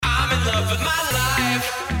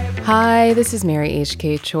Hi, this is Mary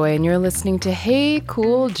H.K. Choi, and you're listening to Hey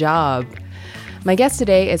Cool Job. My guest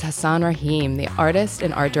today is Hassan Rahim, the artist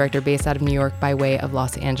and art director based out of New York by way of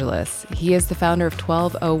Los Angeles. He is the founder of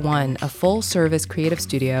 1201, a full-service creative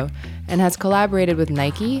studio, and has collaborated with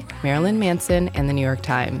Nike, Marilyn Manson, and the New York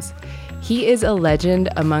Times. He is a legend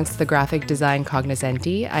amongst the graphic design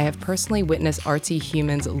cognoscenti. I have personally witnessed artsy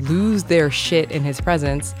humans lose their shit in his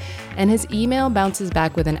presence, and his email bounces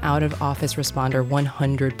back with an out-of-office responder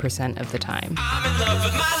 100% of the time. I'm in love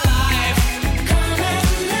with my life. Come and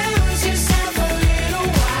lose yourself a little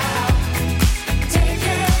while. Take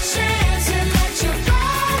a chance and let your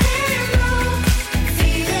body move.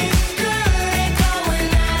 Feeling good and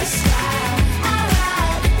going out of style.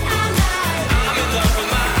 I'm in love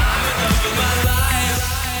with my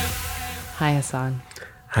Hi, Hassan.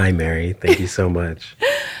 Hi, Mary. Thank you so much.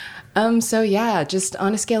 Just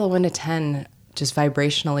on a scale of 1 to 10, just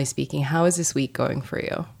vibrationally speaking, how is this week going for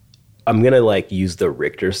you? I'm going to use the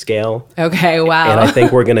Richter scale. Okay, wow. And I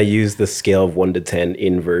think we're going to use the scale of 1 to 10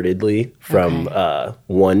 invertedly from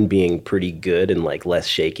 1 being pretty good and less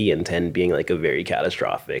shaky and 10 being a very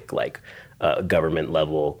catastrophic, government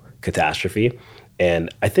level catastrophe. And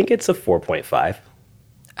I think it's a 4.5.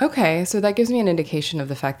 Okay, so that gives me an indication of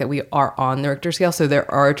the fact that we are on the Richter scale, so there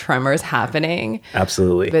are tremors happening.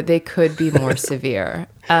 Absolutely. But they could be more severe.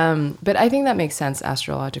 But I think that makes sense,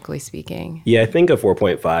 astrologically speaking. Yeah, I think a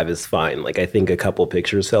 4.5 is fine. I think a couple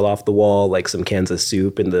pictures fell off the wall, some cans of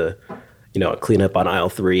soup in the, cleanup on aisle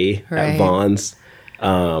 3 at Vaughn's.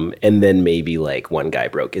 And then maybe one guy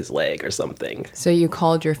broke his leg or something. So you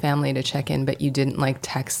called your family to check in, but you didn't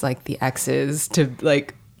text the exes to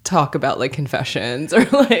talk about confessions or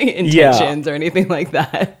intentions or anything like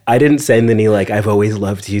that. I didn't send any I've always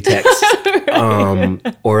loved you text.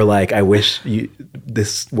 Right. Or I wish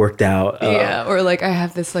this worked out. Or I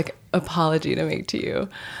have this apology to make to you.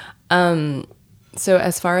 So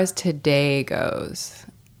as far as today goes,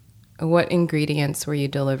 what ingredients were you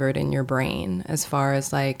delivered in your brain as far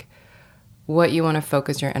as what you want to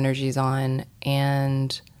focus your energies on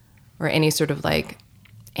or any sort of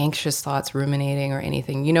anxious thoughts, ruminating or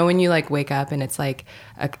anything? When you wake up and it's a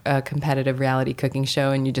competitive reality cooking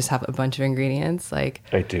show and you just have a bunch of ingredients? I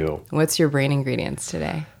do. What's your brain ingredients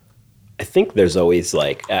today? I think there's always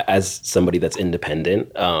as somebody that's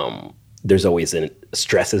independent, there's always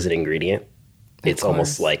stress as an ingredient. It's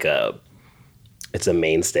almost it's a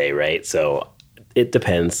mainstay, right? So it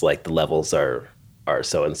depends, the levels are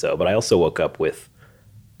so-and-so. But I also woke up with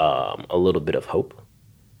a little bit of hope.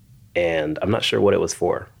 And I'm not sure what it was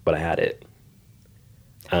for, but I had it.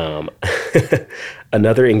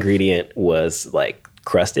 Another ingredient was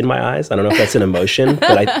crust in my eyes. I don't know if that's an emotion,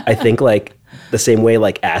 but I think the same way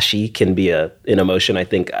ashy can be an emotion, I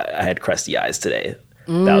think I had crusty eyes today.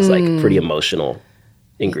 That was pretty emotional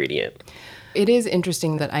ingredient. It is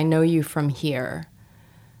interesting that I know you from here,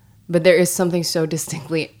 but there is something so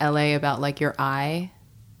distinctly LA about your eye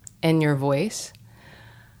and your voice.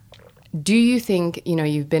 Do you think,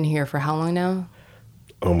 you've been here for how long now?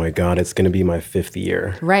 Oh my God, it's going to be my 5th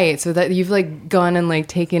year. Right. So that you've gone and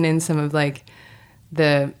taken in some of the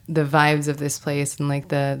vibes of this place and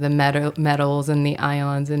the metals and the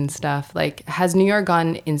ions and stuff. Has New York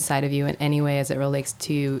gone inside of you in any way as it relates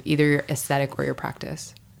to either your aesthetic or your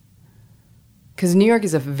practice? Because New York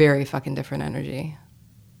is a very fucking different energy.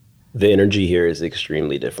 The energy here is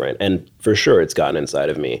extremely different. And for sure, it's gotten inside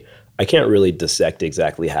of me. I can't really dissect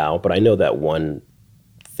exactly how, but I know that one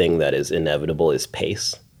thing that is inevitable is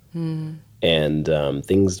pace. And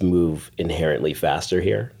things move inherently faster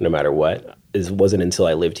here, no matter what. It wasn't until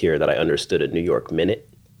I lived here that I understood a New York minute.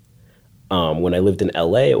 When I lived in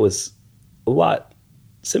LA, it was a lot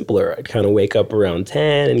simpler. I'd kind of wake up around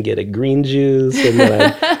 10 and get a green juice, and then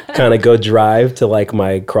I'd kind of go drive to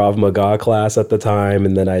my Krav Maga class at the time,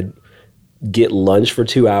 and then I'd get lunch for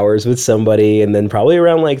 2 hours with somebody, and then probably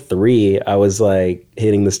around 3 I was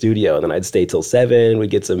hitting the studio, and then I'd stay till 7, we'd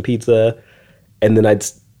get some pizza, and then I'd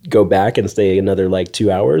go back and stay another 2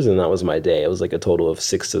 hours, and that was my day. It was a total of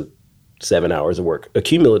 6 to 7 hours of work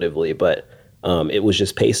accumulatively, but it was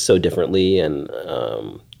just paced so differently. And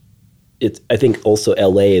I think also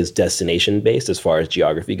LA is destination based as far as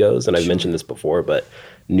geography goes, and I've mentioned this before, but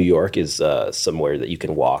New York is somewhere that you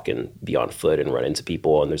can walk and be on foot and run into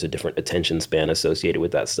people, and there's a different attention span associated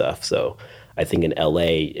with that stuff. So I think in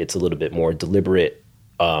LA, it's a little bit more deliberate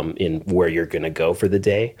in where you're going to go for the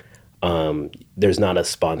day. There's not a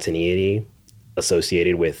spontaneity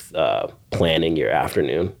associated with planning your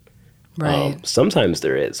afternoon. Right. Sometimes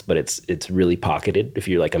there is, but it's really pocketed. If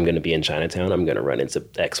you're I'm going to be in Chinatown, I'm going to run into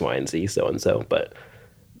X, Y, and Z, so and so. But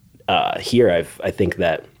here, I think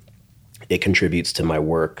that it contributes to my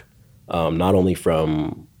work, not only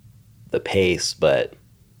from the pace, but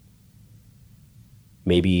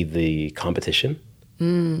maybe the competition.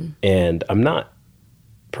 And I'm not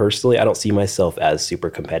personally, I don't see myself as super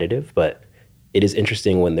competitive, but it is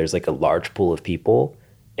interesting when there's like a large pool of people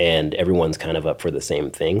and everyone's kind of up for the same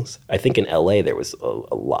things. I think in LA, there was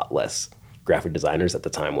a lot less graphic designers at the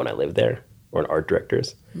time when I lived there, or art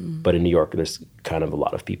directors. But in New York, there's kind of a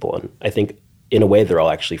lot of people. And I think in a way, they're all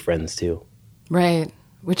actually friends too. Right.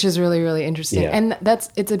 Which is really, really interesting. Yeah. And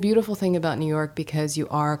it's a beautiful thing about New York because you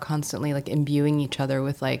are constantly like imbuing each other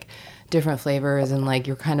with like different flavors, and like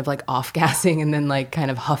you're kind of like off-gassing and then like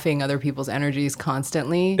kind of huffing other people's energies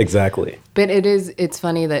constantly. Exactly. But it's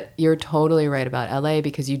funny that you're totally right about LA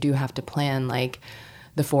because you do have to plan like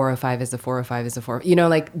the 405 is the 405 is the 4, you know,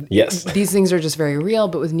 like Yes. These things are just very real.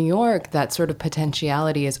 But with New York, that sort of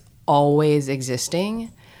potentiality is always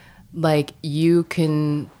existing. Like you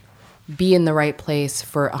can be in the right place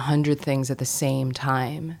for 100 things at the same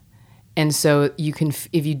time. And so you can,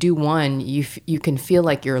 if you do one, you can feel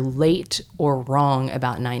like you're late or wrong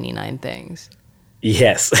about 99 things.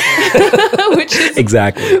 Yes. which is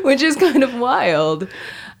Exactly. which is kind of wild.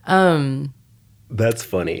 That's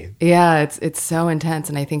funny. Yeah, it's so intense.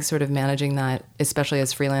 And I think sort of managing that, especially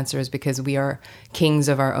as freelancers, because we are kings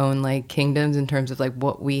of our own like kingdoms in terms of like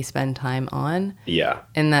what we spend time on. Yeah.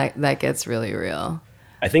 And that gets really real.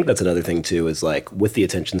 I think that's another thing too, is like with the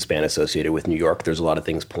attention span associated with New York, there's a lot of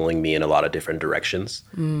things pulling me in a lot of different directions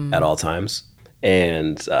at all times.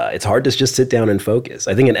 And it's hard to just sit down and focus.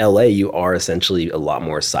 I think in LA, you are essentially a lot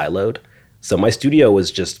more siloed. So my studio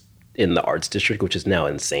was just in the arts district, which is now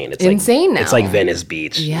insane. It's insane now. It's like Venice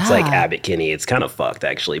Beach. Yeah. It's like Abbot Kinney. It's kind of fucked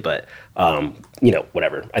actually, but you know,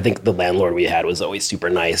 whatever. I think the landlord we had was always super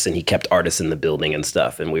nice and he kept artists in the building and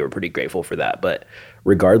stuff. And we were pretty grateful for that. But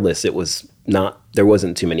regardless, there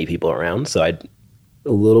wasn't too many people around. So I'd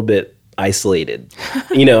a little bit isolated,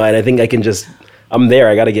 you know, and I think I'm there.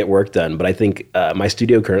 I got to get work done. But I think my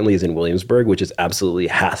studio currently is in Williamsburg, which is absolutely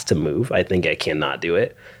has to move. I think I cannot do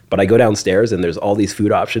it. But I go downstairs and there's all these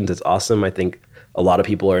food options. It's awesome. I think a lot of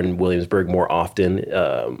people are in Williamsburg more often,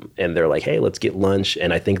 and they're like, hey, let's get lunch.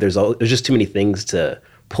 And I think there's just too many things to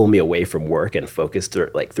pull me away from work and focus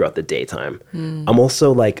throughout the daytime. I'm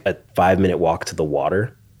also like a 5-minute walk to the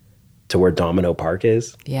water to where Domino Park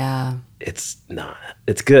is. Yeah. It's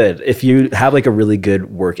good. If you have like a really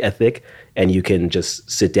good work ethic and you can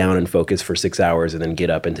just sit down and focus for 6 hours and then get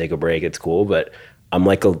up and take a break, it's cool. But I'm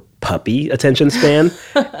like a puppy attention span.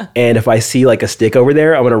 And if I see like a stick over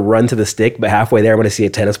there, I'm going to run to the stick. But halfway there, I'm going to see a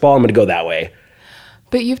tennis ball. I'm going to go that way.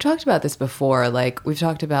 But you've talked about this before. Like we've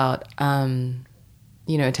talked about,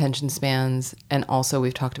 you know, attention spans, and also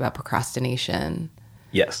we've talked about procrastination.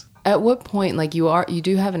 Yes. At what point, like you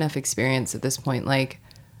do have enough experience at this point, like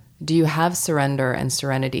do you have surrender and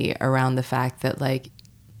serenity around the fact that like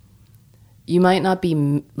you might not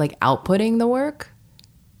be like outputting the work,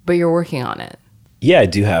 but you're working on it? Yeah, I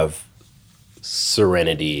do have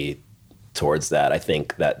serenity towards that. I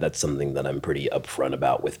think that's something that I'm pretty upfront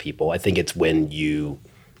about with people. I think it's when you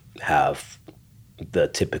have the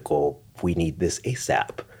typical, we need this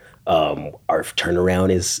ASAP. Our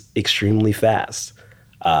turnaround is extremely fast.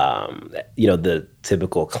 You know, the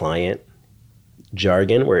typical client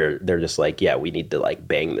jargon where they're just like, yeah, we need to like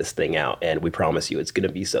bang this thing out and we promise you it's going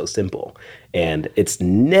to be so simple. And it's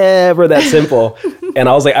never that simple. And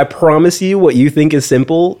I was like, I promise you what you think is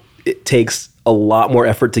simple, it takes a lot more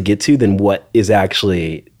effort to get to than what is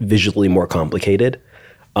actually visually more complicated.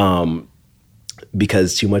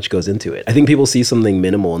 Because too much goes into it. I think people see something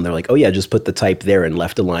minimal and they're like, oh yeah, just put the type there and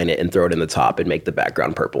left align it and throw it in the top and make the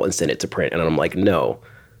background purple and send it to print. And I'm like, no.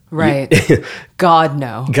 Right. God,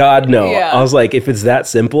 no. God, no. Yeah. I was like, if it's that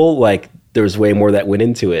simple, like there's way more that went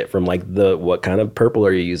into it from like what kind of purple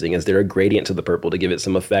are you using? Is there a gradient to the purple to give it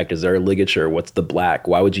some effect? Is there a ligature? What's the black?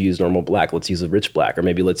 Why would you use normal black? Let's use a rich black, or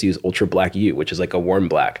maybe let's use ultra black U, which is like a warm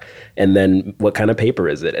black. And then what kind of paper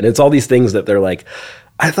is it? And it's all these things that they're like,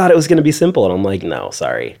 I thought it was going to be simple. And I'm like, no,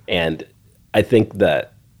 sorry. And I think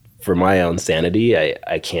that for my own sanity,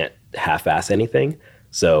 I can't half-ass anything.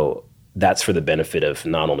 So that's for the benefit of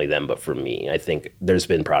not only them, but for me. I think there's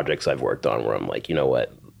been projects I've worked on where I'm like, you know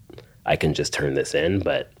what? I can just turn this in,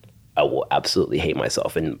 but I will absolutely hate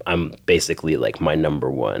myself. And I'm basically like my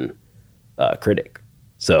number one critic.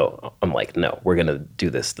 So I'm like, no, we're going to do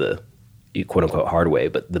this the quote unquote hard way,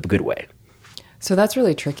 but the good way. So that's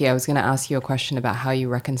really tricky. I was going to ask you a question about how you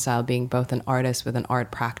reconcile being both an artist with an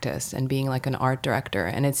art practice and being like an art director.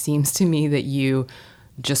 And it seems to me that you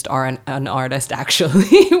just are an artist,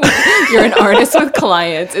 actually. You're an artist with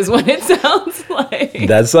clients is what it sounds like.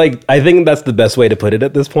 That's like, I think that's the best way to put it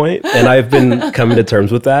at this point. And I've been coming to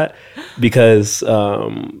terms with that because a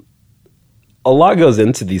lot goes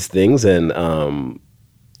into these things. And,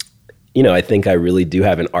 I think I really do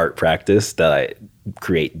have an art practice that I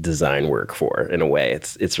create design work for in a way.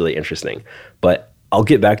 It's really interesting. But I'll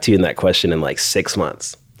get back to you in that question in like 6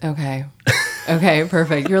 months. Okay. Okay,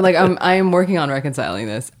 perfect. You're like, I am working on reconciling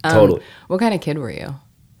this. Totally. What kind of kid were you?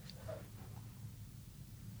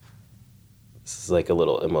 This is like a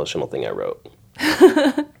little emotional thing I wrote.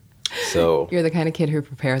 So You're the kind of kid who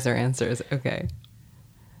prepares their answers. Okay.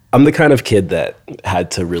 I'm the kind of kid that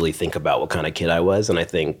had to really think about what kind of kid I was. And I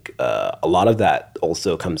think a lot of that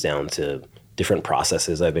also comes down to different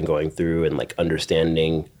processes I've been going through and like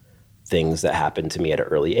understanding things that happened to me at an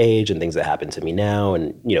early age and things that happen to me now,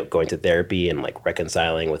 and going to therapy and like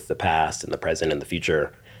reconciling with the past and the present and the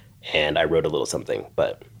future. And I wrote a little something,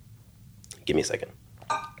 but give me a second.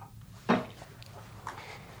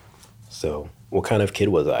 So what kind of kid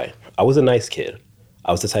was I? I was a nice kid.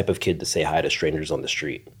 I was the type of kid to say hi to strangers on the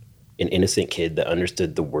street. An innocent kid that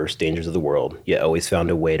understood the worst dangers of the world, yet always found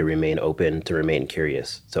a way to remain open, to remain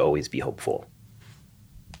curious, to always be hopeful.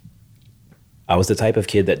 I was the type of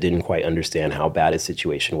kid that didn't quite understand how bad his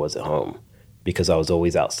situation was at home, because I was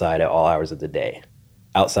always outside at all hours of the day.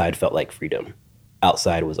 Outside felt like freedom.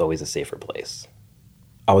 Outside was always a safer place.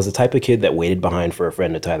 I was the type of kid that waited behind for a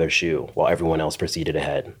friend to tie their shoe while everyone else proceeded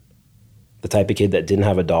ahead. The type of kid that didn't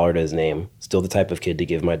have a dollar to his name, still the type of kid to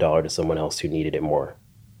give my dollar to someone else who needed it more.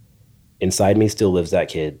 Inside me still lives that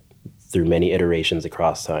kid, through many iterations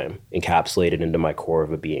across time, encapsulated into my core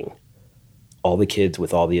of a being. All the kids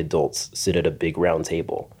with all the adults sit at a big round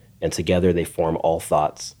table, and together they form all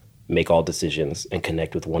thoughts, make all decisions, and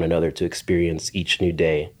connect with one another to experience each new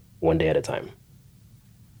day, one day at a time.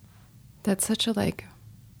 That's such a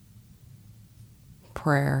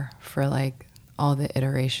prayer for all the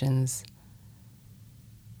iterations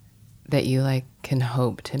that you can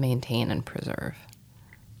hope to maintain and preserve.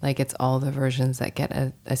 It's all the versions that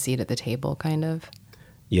get a seat at the table, kind of.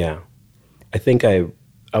 Yeah. I think I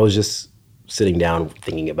was just sitting down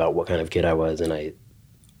thinking about what kind of kid I was, and I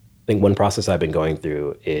think one process I've been going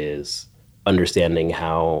through is understanding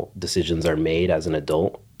how decisions are made as an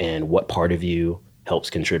adult and what part of you helps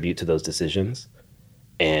contribute to those decisions.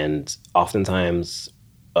 And oftentimes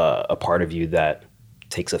a part of you that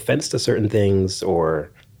takes offense to certain things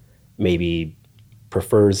or maybe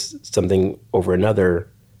prefers something over another,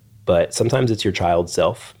 but sometimes it's your child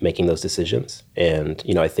self making those decisions. And,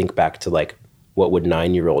 I think back to what would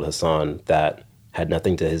 9-year-old Hassan that had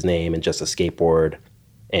nothing to his name and just a skateboard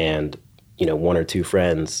and, one or two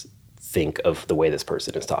friends think of the way this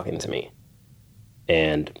person is talking to me.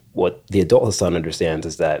 And what the adult Hassan understands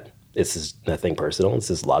is that this is nothing personal. This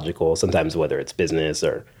is logical. Sometimes whether it's business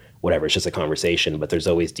or whatever, it's just a conversation, but there's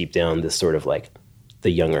always deep down this sort of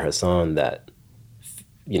the younger Hassan that,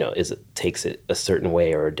 takes it a certain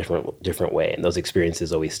way or a different way. And those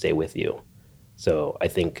experiences always stay with you. So I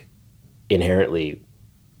think inherently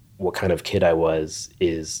what kind of kid I was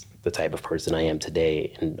is the type of person I am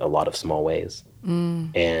today in a lot of small ways.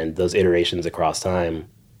 And those iterations across time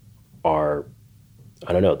are,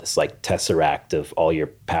 I don't know, this tesseract of all your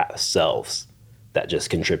past selves that just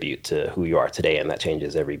contribute to who you are today, and that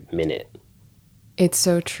changes every minute. It's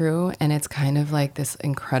so true, and it's kind of this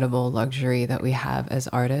incredible luxury that we have as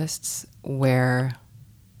artists where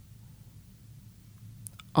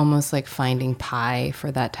almost finding pi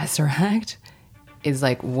for that tesseract is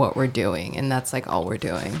what we're doing, and that's all we're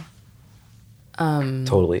doing.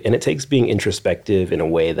 Totally. And it takes being introspective in a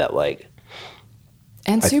way that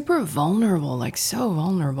and super vulnerable, so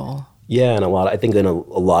vulnerable. Yeah, and I think in a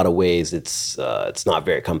lot of ways it's not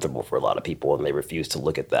very comfortable for a lot of people, and they refuse to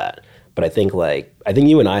look at that. But I think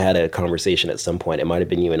you and I had a conversation at some point. It might have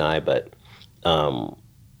been you and I, but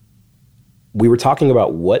we were talking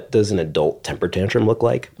about what does an adult temper tantrum look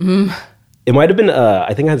like. It might have been,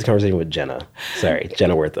 I think I had this conversation with Jenna. Sorry,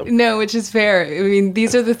 Jenna Wortham. No, which is fair. I mean,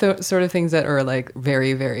 these are the sort of things that are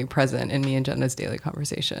very, very present in me and Jenna's daily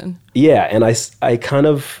conversation. Yeah, and I kind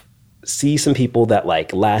of see some people that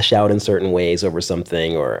lash out in certain ways over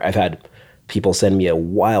something, or I've had people send me a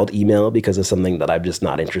wild email because of something that I'm just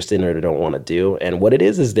not interested in or don't want to do. And what it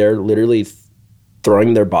is they're literally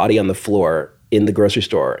throwing their body on the floor in the grocery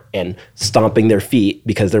store and stomping their feet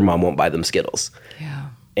because their mom won't buy them Skittles. Yeah.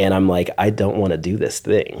 And I'm I don't want to do this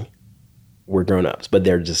thing. We're grown-ups, but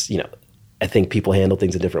they're just, I think people handle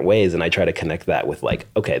things in different ways. And I try to connect that with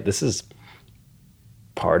okay, this is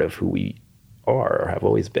part of who we are or have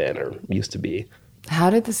always been or used to be. How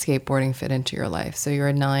did the skateboarding fit into your life? So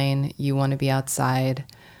you're 9, you want to be outside.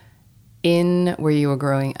 In where you were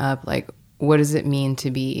growing up, like, what does it mean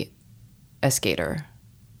to be a skater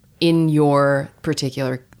in your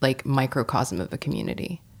particular, like, microcosm of a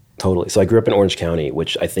community? Totally. So I grew up in Orange County,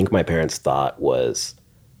 which I think my parents thought was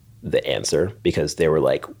the answer, because they were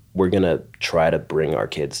like, we're going to try to bring our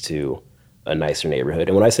kids to a nicer neighborhood.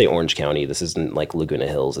 And when I say Orange County, this isn't like Laguna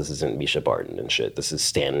Hills. This isn't Misha Barton and shit. This is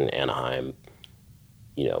Stanton, Anaheim,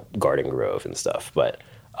 Garden Grove and stuff. But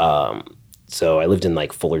so I lived in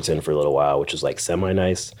like Fullerton for a little while, which was like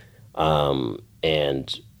semi-nice.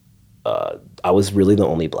 And I was really the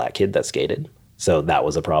only black kid that skated. So that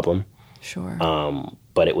was a problem. Sure.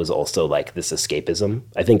 But it was also like this escapism.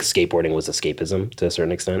 I think skateboarding was escapism to a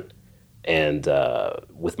certain extent. And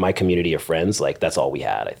with my community of friends, like that's all we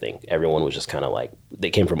had, I think. Everyone was just kind of like, they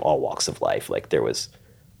came from all walks of life. Like there was,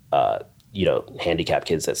 handicapped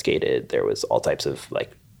kids that skated. There was all types of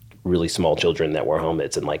like really small children that wore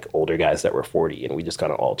helmets and like older guys that were 40. And we just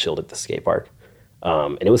kind of all chilled at the skate park.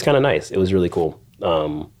 And it was kind of nice. It was really cool.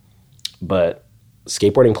 But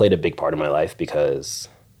skateboarding played a big part of my life because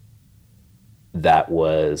that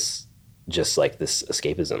was just like this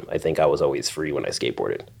escapism. I think I was always free when I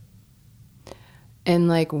skateboarded. And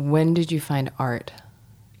like, when did you find art?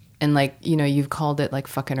 And like, you've called it like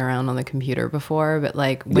fucking around on the computer before, but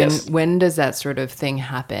like when does that sort of thing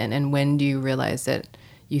happen? And when do you realize that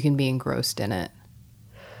you can be engrossed in it?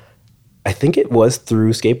 I think it was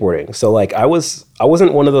through skateboarding. So like I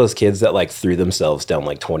wasn't one of those kids that like threw themselves down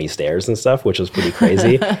like 20 stairs and stuff, which was pretty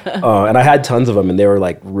crazy. And I had tons of them and they were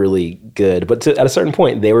like really good. But at a certain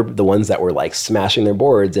point, they were the ones that were like smashing their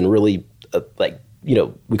boards and really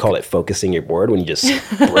we call it focusing your board, when you just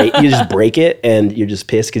break it and you're just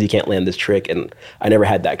pissed because you can't land this trick. And I never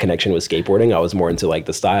had that connection with skateboarding. I was more into like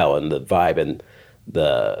the style and the vibe and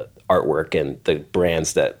the artwork and the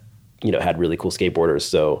brands that, had really cool skateboarders.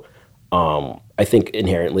 So I think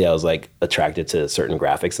inherently I was like attracted to certain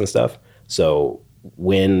graphics and stuff. So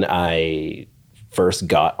when I first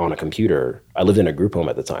got on a computer, I lived in a group home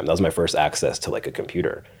at the time. That was my first access to like a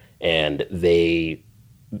computer. And they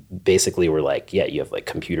basically were like, yeah, you have like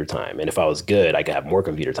computer time. And if I was good, I could have more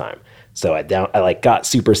computer time. So I like got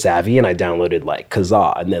super savvy and I downloaded like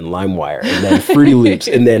Kazaa and then LimeWire and then Fruity Loops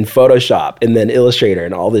and then Photoshop and then Illustrator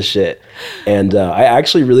and all this shit. And I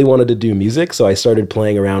actually really wanted to do music. So I started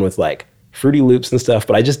playing around with like Fruity Loops and stuff,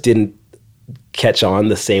 but I just didn't catch on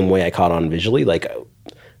the same way I caught on visually. Like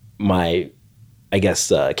my, I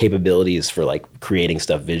guess, capabilities for like creating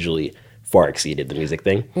stuff visually far exceeded the music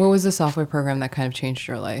thing. What was the software program that kind of changed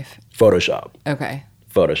your life? Photoshop. Okay.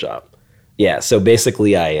 Photoshop. Yeah. So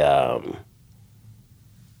basically I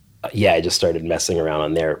just started messing around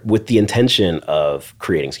on there with the intention of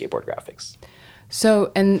creating skateboard graphics.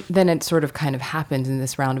 So, and then it sort of kind of happens in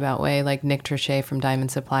this roundabout way. Like Nick Trichet from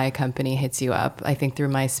Diamond Supply Company hits you up, I think through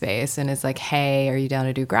MySpace, and is like, hey, are you down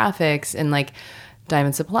to do graphics? And like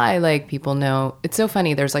Diamond Supply, like people know, it's so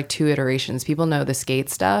funny. There's like 2 iterations. People know the skate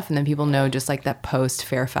stuff, and then people know just like that post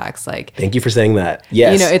Fairfax. Like, thank you for saying that.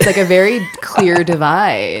 Yes, it's like a very clear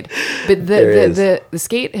divide. But the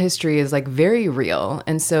skate history is like very real.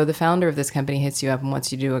 And so the founder of this company hits you up and wants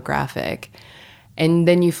you to do a graphic, and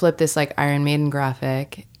then you flip this like Iron Maiden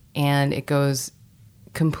graphic, and it goes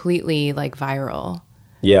completely like viral.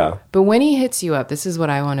 Yeah. But when he hits you up, this is what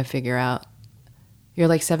I want to figure out. You're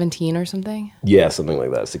like 17 or something? Yeah, something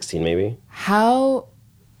like that. 16 maybe. How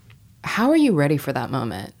are you ready for that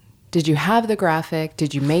moment? Did you have the graphic?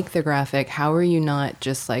 Did you make the graphic? How are you not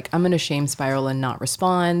just like, I'm going to shame spiral and not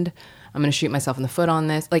respond? I'm going to shoot myself in the foot on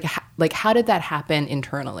this? Like how did that happen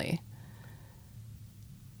internally?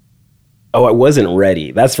 Oh, I wasn't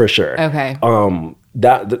ready. That's for sure. Okay.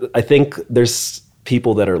 I think there's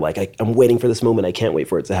people that are like, I'm waiting for this moment. I can't wait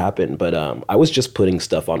for it to happen. But I was just putting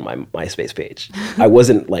stuff on my MySpace page. I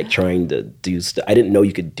wasn't like trying to do stuff. I didn't know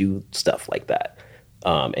you could do stuff like that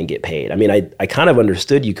and get paid. I mean, I kind of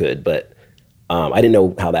understood you could, but I didn't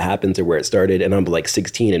know how that happens or where it started. And I'm like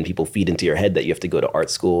 16 and people feed into your head that you have to go to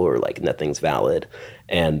art school or like nothing's valid.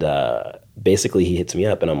 And basically he hits me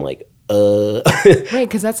up and I'm like, Right,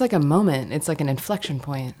 because that's like a moment. It's like an inflection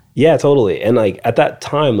point. Yeah, totally. And like at that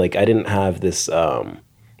time, like I didn't have this. At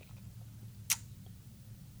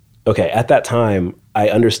that time, I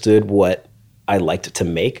understood what I liked to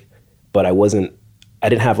make, but I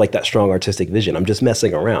didn't have like that strong artistic vision. I'm just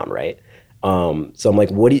messing around, right? So I'm like,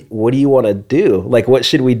 what do you want to do? Like, what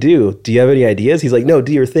should we do? Do you have any ideas? He's like, no,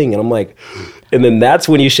 do your thing. And I'm like, and then that's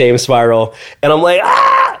when you shame spiral. And I'm like,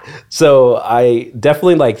 So I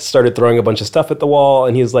definitely like started throwing a bunch of stuff at the wall,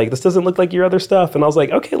 and he was like, "This doesn't look like your other stuff." And I was like,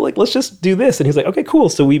 "Okay, like let's just do this." And he's like, "Okay, cool."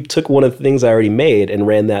 So we took one of the things I already made and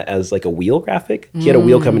ran that as like a wheel graphic. He had a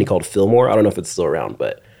wheel company called Fillmore. I don't know if it's still around,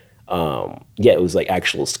 but yeah, it was like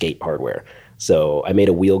actual skate hardware. So I made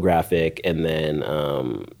a wheel graphic, and then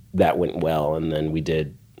that went well. And then we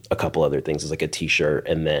did a couple other things. It was like a T-shirt,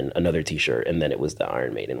 and then another T-shirt, and then it was the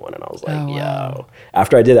Iron Maiden one. And I was like, Oh, wow. yo.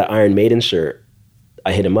 After I did that Iron Maiden shirt,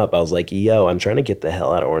 I hit him up. I was like, yo, I'm trying to get the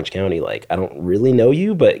hell out of Orange County. Like, I don't really know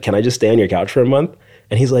you, but can I just stay on your couch for a month?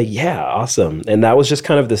 And he's like, yeah, awesome. And that was just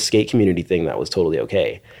kind of the skate community thing that was totally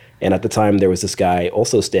okay. And at the time, there was this guy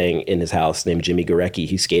also staying in his house named Jimmy Gorecki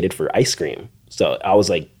who skated for Ice Cream. So I was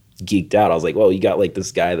like geeked out. I was like, well, you got like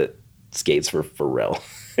this guy that skates for Pharrell.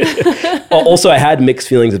 Also, I had mixed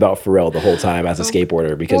feelings about Pharrell the whole time as a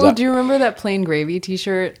skateboarder because do you remember that Plain Gravy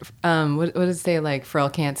T-shirt? What did it say? Like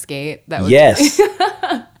Pharrell can't skate. That was yes,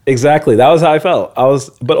 exactly. That was how I felt.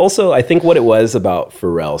 But also I think what it was about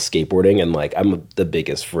Pharrell skateboarding, and like I'm the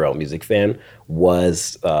biggest Pharrell music fan,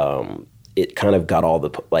 was it kind of got all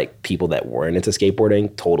the like people that weren't into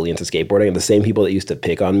skateboarding totally into skateboarding, and the same people that used to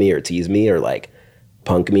pick on me or tease me or like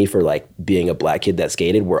punk me for like being a black kid that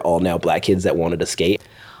skated were all now black kids that wanted to skate.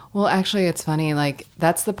 Well, actually, it's funny. Like,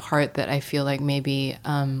 that's the part that I feel like maybe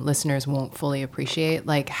listeners won't fully appreciate,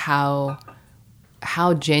 like how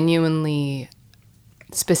genuinely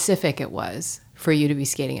specific it was for you to be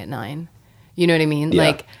skating at 9. You know what I mean? Yeah.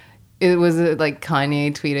 Like, it was like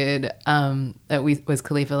Kanye tweeted that was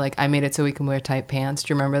Khalifa, like, I made it so we can wear tight pants.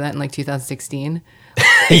 Do you remember that in like 2016?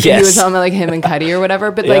 Yes. He was talking about like him and Cuddy or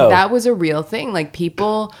whatever. But like, Yo. that was a real thing. Like,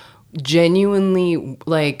 people genuinely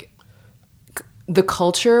like, the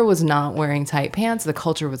culture was not wearing tight pants. The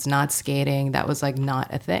culture was not skating. That was like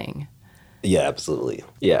not a thing. Yeah, absolutely.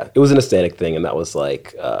 Yeah, it was an aesthetic thing, and that was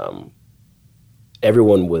like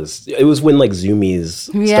everyone was. It was when like Zoomies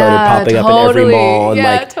started popping up in every mall, and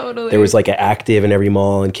like there was like an Active in every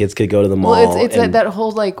mall, and kids could go to the mall. Well, it's that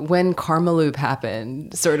whole like when Karmaloop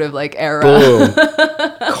happened sort of like era. Boom,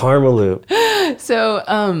 Karmaloop.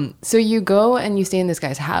 So you go and you stay in this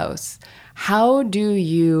guy's house. How do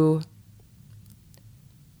you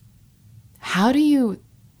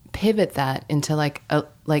pivot that into like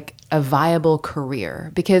a viable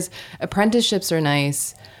career? Because apprenticeships are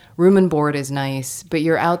nice, room and board is nice, but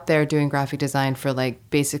you're out there doing graphic design for like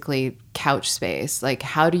basically couch space. Like,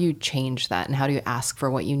 how do you change that, and how do you ask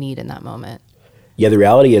for what you need in that moment? Yeah, the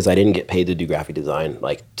reality is I didn't get paid to do graphic design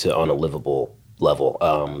like on a livable level.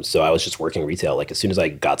 So I was just working retail. Like as soon as I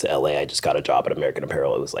got to LA, I just got a job at American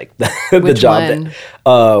Apparel. It was like the Which job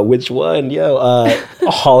one? Which one?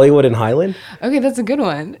 Hollywood and Highland. Okay, that's a good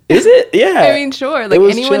one. Is it? Yeah. I mean, sure. Like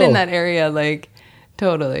anyone in that area, like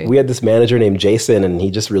totally. We had this manager named Jason, and he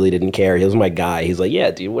just really didn't care. He was my guy. He's like, yeah,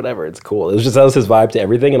 dude, whatever. It's cool. That was his vibe to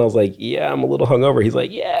everything. And I was like, yeah, I'm a little hungover. He's like,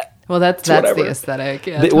 yeah. Well, that's the aesthetic.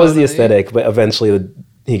 Yeah, it was the aesthetic, but eventually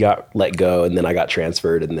he got let go, and then I got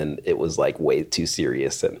transferred, and then it was like way too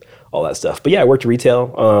serious and all that stuff. But yeah, I worked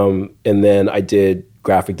retail, and then I did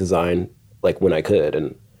graphic design like when I could,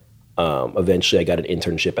 and eventually I got an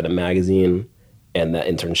internship at a magazine, and that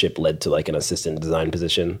internship led to like an assistant design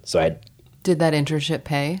position. So Did that internship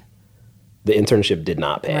pay? The internship did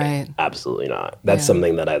not pay. Right. Absolutely not. That's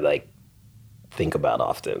something that I like think about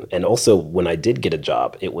often. And also when I did get a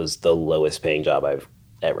job, it was the lowest paying job I've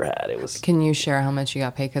ever had. It was. Can you share how much you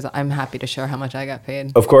got paid? Because I'm happy to share how much I got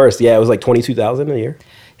paid. Of course, yeah, it was like $22,000 a year.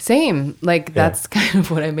 Same, like that's kind of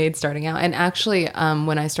what I made starting out. And actually,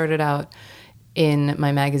 when I started out in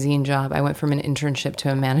my magazine job, I went from an internship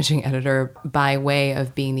to a managing editor by way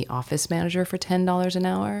of being the office manager for $10 an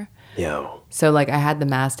hour. Yeah. So like I had the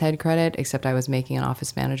masthead credit, except I was making an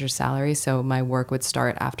office manager's salary, so my work would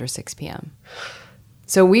start after 6 p.m.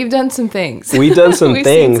 So we've done some things. We've done some We've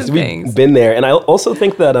things. Seen some We've things. been there. And I also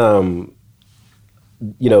think that,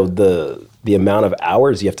 the amount of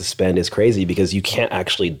hours you have to spend is crazy because you can't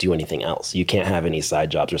actually do anything else. You can't have any side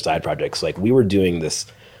jobs or side projects. Like we were doing this,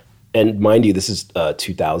 and mind you, this is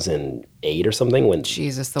 2008 or something when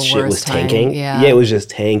Jesus, the shit worst was time. tanking. Yeah, it was just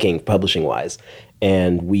tanking publishing wise.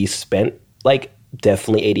 And we spent like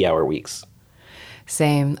definitely 80-hour weeks.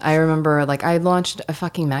 Same. I remember like I launched a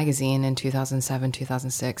fucking magazine in 2007,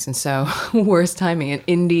 2006. And so worst timing, an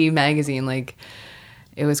indie magazine, like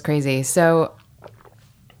it was crazy. So,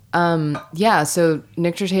 so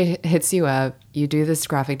Nick Drité hits you up, you do this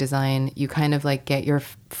graphic design, you kind of like get your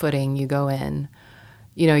footing, you go in,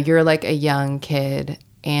 you're like a young kid.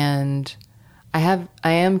 And I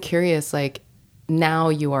am curious, like now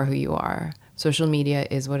you are who you are. Social media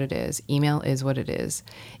is what it is. Email is what it is.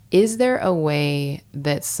 Is there a way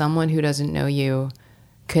that someone who doesn't know you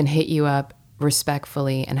can hit you up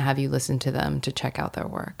respectfully and have you listen to them to check out their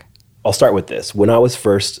work? I'll start with this. When I was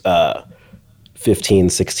first 15,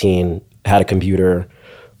 16, had a computer,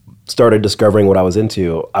 started discovering what I was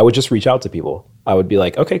into, I would just reach out to people. I would be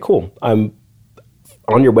like, okay, cool. I'm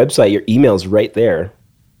on your website. Your email's right there.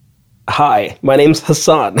 Hi, my name's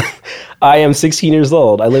Hassan. I am 16 years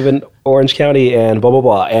old. I live in Orange County and blah, blah,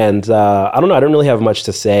 blah. And I don't know. I don't really have much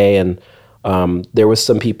to say. And there was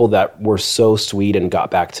some people that were so sweet and got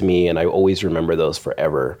back to me. And I always remember those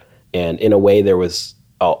forever. And in a way, there was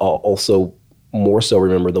I'll also more so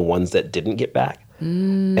remember the ones that didn't get back.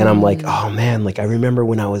 And I'm like, oh man, like I remember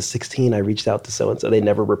when I was 16, I reached out to so-and-so. They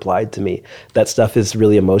never replied to me. That stuff is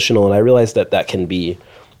really emotional. And I realized that that can be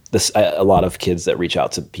a lot of kids that reach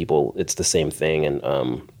out to people, it's the same thing. And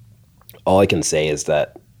all I can say is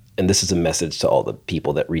that, and this is a message to all the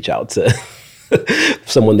people that reach out to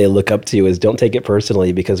someone they look up to, is don't take it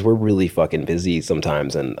personally, because we're really fucking busy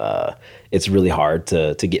sometimes. And it's really hard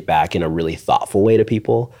to get back in a really thoughtful way to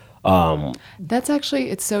people. That's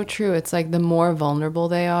actually, it's so true. It's like the more vulnerable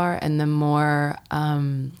they are and the more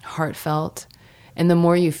heartfelt and the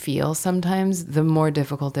more you feel sometimes, the more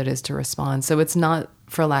difficult it is to respond. So it's not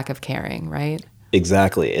for lack of caring, right?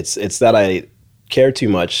 Exactly. It's that I care too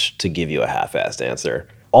much to give you a half-assed answer.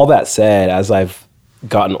 All that said, as I've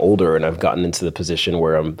gotten older and I've gotten into the position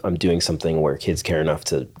where I'm doing something where kids care enough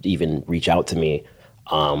to even reach out to me,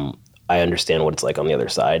 I understand what it's like on the other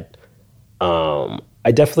side.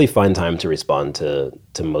 I definitely find time to respond to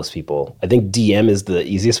most people. I think DM is the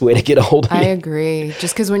easiest way to get a hold of me. I agree.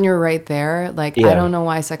 Just because when you're right there, like, I don't know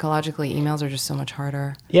why psychologically emails are just so much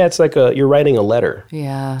harder. Yeah, it's like you're writing a letter.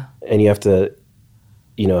 Yeah. And you have to,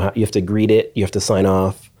 you have to greet it. You have to sign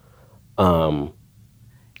off.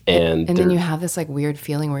 And then you have this like weird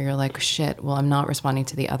feeling where you're like, shit, well, I'm not responding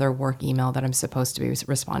to the other work email that I'm supposed to be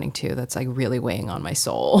responding to. That's like really weighing on my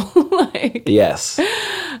soul. Like, yes.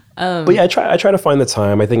 But yeah, I try to find the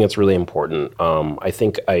time. I think it's really important. I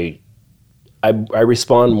think I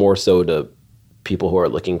respond more so to people who are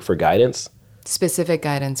looking for guidance. Specific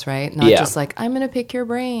guidance, right? Not just like, I'm going to pick your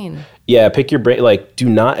brain. Yeah, pick your brain. Like, do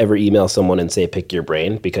not ever email someone and say, pick your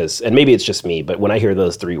brain, because, and maybe it's just me, but when I hear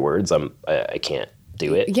those 3 words, I can't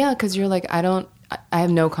do it. Yeah, because you're like, I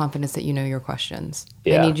have no confidence that you know your questions.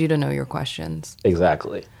 Yeah. I need you to know your questions.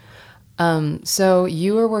 Exactly. So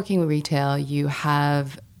you are working retail,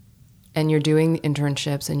 and you're doing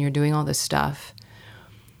internships and you're doing all this stuff.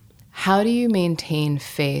 How do you maintain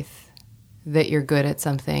faith that you're good at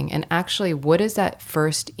something? And actually, what is that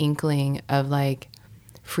first inkling of like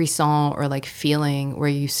frisson or like feeling where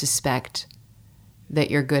you suspect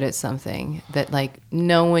that you're good at something that like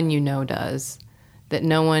no one you know does, that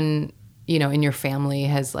no one, in your family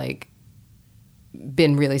has like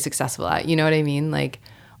been really successful at? You know what I mean? Like,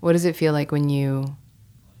 what does it feel like when you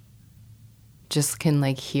just can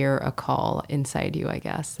like hear a call inside you, I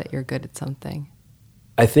guess, that you're good at something?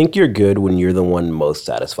 I think you're good when you're the one most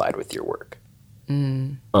satisfied with your work.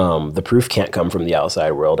 The proof can't come from the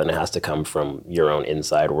outside world, and it has to come from your own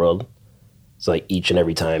inside world. So like each and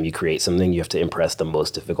every time you create something, you have to impress the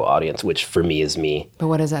most difficult audience, which for me is me. But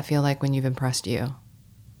what does that feel like when you've impressed you?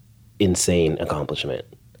 Insane accomplishment.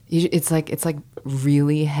 It's like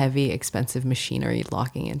really heavy, expensive machinery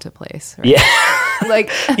locking into place. Right? Yeah.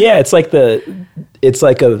 Like, yeah, it's like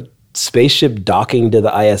a spaceship docking to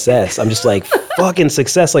the ISS. I'm just like, fucking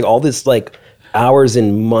success. Like all this like hours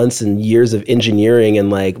and months and years of engineering and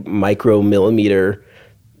like micro millimeter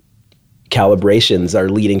calibrations are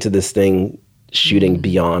leading to this thing shooting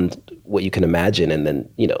beyond what you can imagine, and then,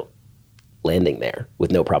 landing there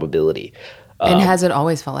with no probability. And has it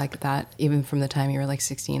always felt like that, even from the time you were like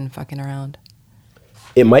 16 fucking around?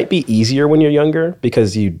 It might be easier when you're younger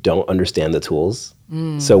because you don't understand the tools.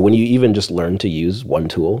 So when you even just learn to use one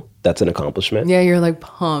tool, that's an accomplishment. Yeah, you're like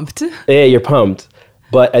pumped. Yeah, you're pumped.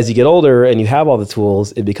 But as you get older and you have all the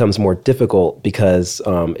tools, it becomes more difficult because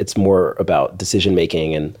it's more about decision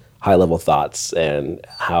making and high-level thoughts and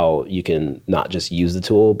how you can not just use the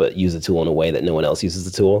tool, but use the tool in a way that no one else uses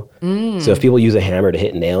the tool. So if people use a hammer to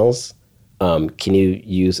hit nails, can you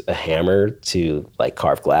use a hammer to like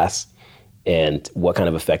carve glass? And what kind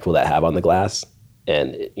of effect will that have on the glass?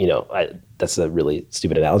 And, that's a really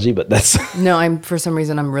stupid analogy, but that's... No, for some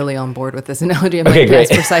reason, I'm really on board with this analogy. I'm okay, like, great.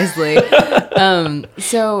 Yes, precisely.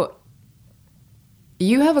 So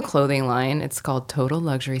you have a clothing line. It's called Total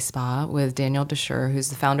Luxury Spa with Daniel Desher, who's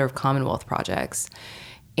the founder of Commonwealth Projects.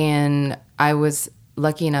 And I was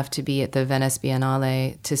lucky enough to be at the Venice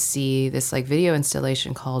Biennale to see this like video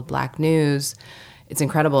installation called Black News. It's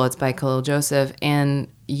incredible. It's by Khalil Joseph. And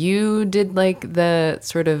you did like the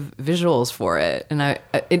sort of visuals for it, and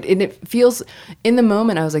it feels, in the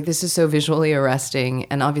moment I was like, this is so visually arresting,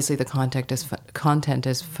 and obviously the content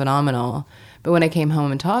is phenomenal. But when I came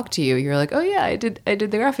home and talked to you, you're like, oh yeah, I did the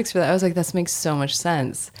graphics for that. I was like, this makes so much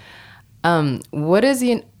sense. What is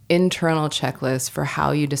the internal checklist for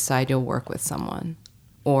how you decide you'll work with someone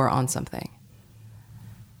or on something?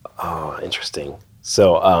 Oh, interesting.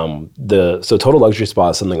 So Total Luxury Spa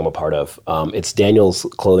is something I'm a part of. It's Daniel's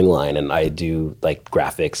clothing line, and I do like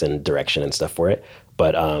graphics and direction and stuff for it.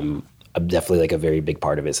 But I'm definitely like a very big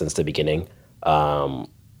part of it since the beginning.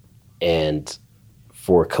 And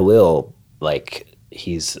for Khalil, like,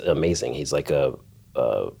 he's amazing. He's like I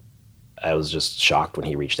was just shocked when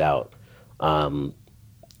he reached out.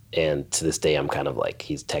 And to this day, I'm kind of like,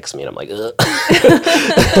 he's texting me and I'm like, ugh.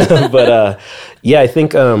 But yeah, I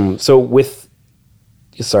think, so with,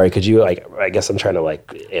 sorry, could you, like, I guess I'm trying to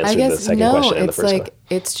like answer the second question and the first one.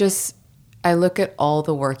 It's just, I look at all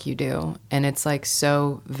the work you do and it's like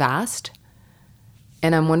so vast.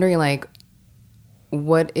 And I'm wondering, like,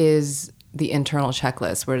 what is the internal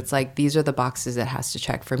checklist where it's like, these are the boxes it has to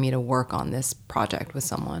check for me to work on this project with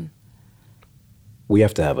someone? We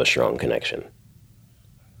have to have a strong connection.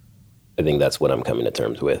 I think that's what I'm coming to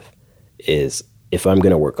terms with, is if I'm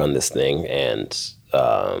going to work on this thing and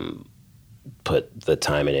put the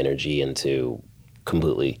time and energy into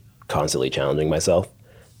constantly challenging myself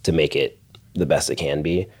to make it the best it can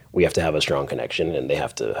be, we have to have a strong connection, and they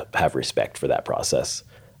have to have respect for that process.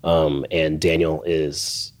 And Daniel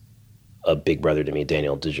is a big brother to me,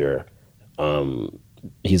 Daniel DeJure.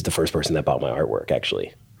 He's the first person that bought my artwork,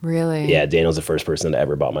 actually. Really? Yeah, Daniel's the first person that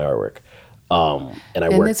ever bought my artwork. And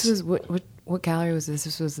worked. This was what gallery was this?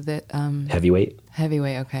 This was the Heavyweight.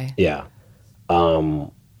 Heavyweight, okay. Yeah.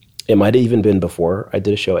 It might have even been before I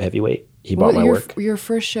did a show at Heavyweight. He bought my work. Your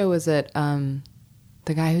first show was at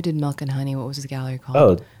the guy who did Milk and Honey. What was his gallery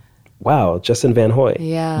called? Oh, wow, Justin Van Hoy.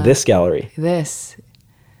 Yeah. This gallery.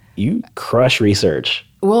 You crush research.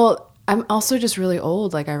 Well, I'm also just really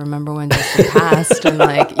old. Like, I remember when Justin passed, and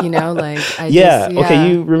like, you know, like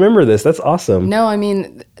Okay, you remember this. That's awesome. No, I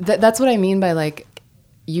mean, that's what I mean by like,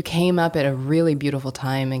 you came up at a really beautiful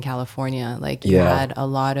time in California. Like, you had a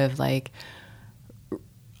lot of like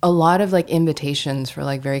invitations for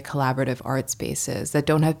like very collaborative art spaces that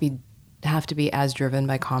don't have to be as driven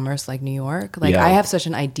by commerce like New York. Like, I have such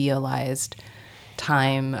an idealized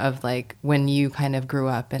time of like when you kind of grew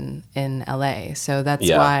up in LA. So that's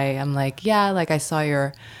why I'm like, like I saw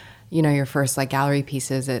your first like gallery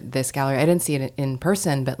pieces at this gallery. I didn't see it in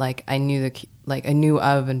person, but like I knew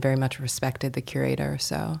of and very much respected the curator.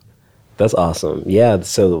 So that's awesome. Yeah.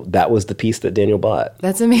 So that was the piece that Daniel bought.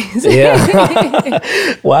 That's amazing. Yeah.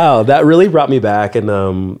 Wow. That really brought me back. And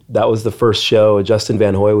that was the first show. Justin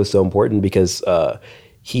Van Hoy was so important because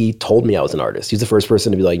he told me I was an artist. He's the first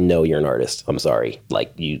person to be like, no, you're an artist. I'm sorry.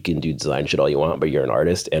 Like, you can do design shit all you want, but you're an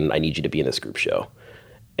artist, and I need you to be in this group show.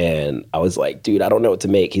 And I was like, dude, I don't know what to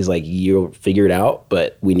make. He's like, you'll figure it out,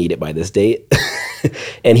 but we need it by this date.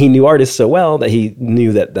 And he knew artists so well that he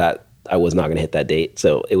knew that I was not going to hit that date.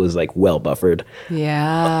 So it was like well buffered.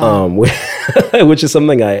 Yeah. Which is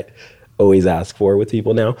something I always ask for with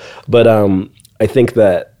people now. But I think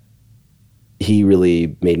that he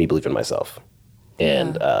really made me believe in myself.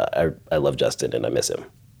 And I love Justin, and I miss him.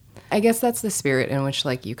 I guess that's the spirit in which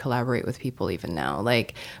like you collaborate with people even now.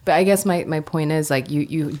 Like, but I guess my point is like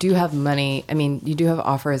you do have money. I mean, you do have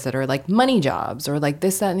offers that are like money jobs or like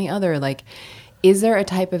this, that, and the other. Like, is there a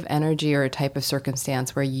type of energy or a type of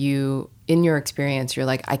circumstance where you, in your experience, you're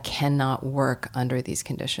like, I cannot work under these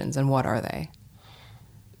conditions, and what are they?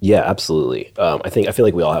 Yeah, absolutely. I feel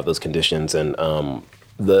like we all have those conditions, and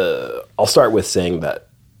I'll start with saying that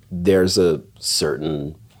there's a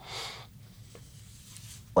certain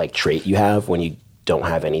like trait you have when you don't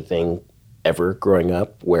have anything ever growing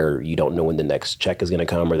up, where you don't know when the next check is going to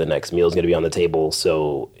come or the next meal is going to be on the table.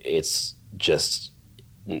 So it's just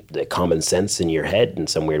the common sense in your head in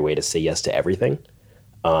some weird way to say yes to everything,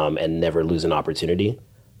 and never lose an opportunity.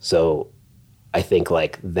 So I think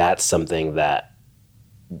like that's something that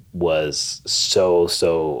was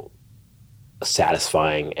so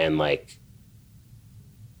satisfying and like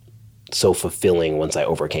so fulfilling once I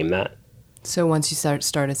overcame that. So once you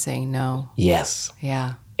started saying no. Yes.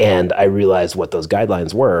 Yeah. And I realized what those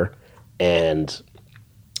guidelines were. And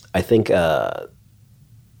I think, you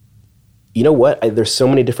know what? There's so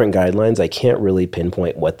many different guidelines. I can't really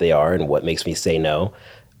pinpoint what they are and what makes me say no.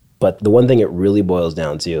 But the one thing it really boils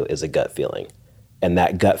down to is a gut feeling. And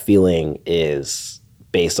that gut feeling is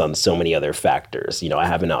based on so many other factors. You know, I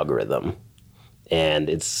have an algorithm. And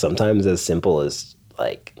it's sometimes as simple as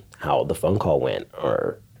like how the phone call went,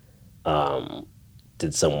 or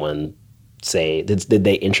did someone say, did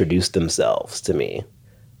they introduce themselves to me?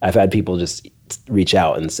 I've had people just reach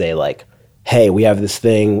out and say like, hey, we have this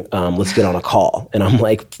thing, let's get on a call. And I'm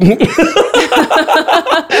like,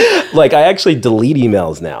 like I actually delete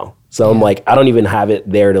emails now. So I'm like, I don't even have it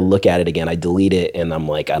there to look at it again. I delete it and I'm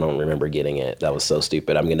like, I don't remember getting it. That was so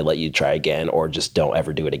stupid. I'm going to let you try again, or just don't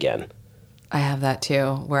ever do it again. I have that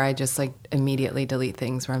too, where I just like immediately delete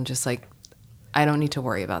things where I'm just like, I don't need to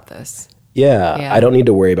worry about this. Yeah, I don't need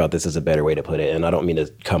to worry about this is a better way to put it. And I don't mean to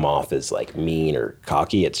come off as like mean or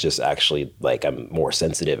cocky. It's just actually like I'm more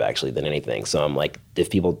sensitive actually than anything. So I'm like, if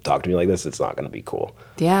people talk to me like this, it's not going to be cool.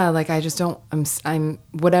 Yeah, like I just don't, I'm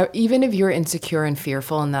whatever, even if you're insecure and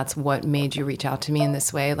fearful and that's what made you reach out to me in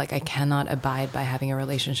this way, like I cannot abide by having a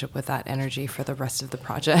relationship with that energy for the rest of the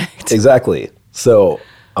project. Exactly. So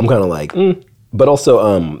I'm kind of like, but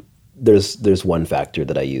also there's one factor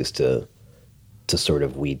that I use to sort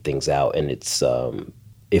of weed things out, and it's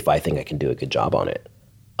if I think I can do a good job on it.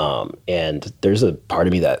 And there's a part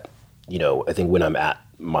of me that, you know, I think when I'm at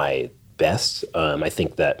my best, I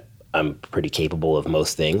think that I'm pretty capable of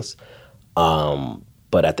most things.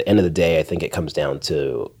 But at the end of the day, I think it comes down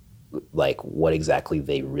to like what exactly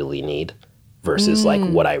they really need versus like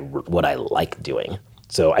what I like doing.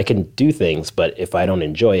 So I can do things, but if I don't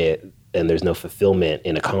enjoy it and there's no fulfillment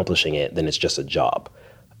in accomplishing it, then it's just a job.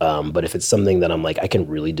 But if it's something that I'm like, I can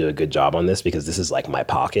really do a good job on this because this is like my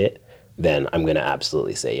pocket, then I'm going to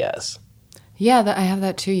absolutely say yes. Yeah, I have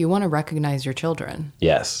that too. You want to recognize your children.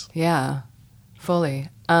 Yes. Yeah, fully.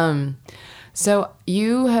 So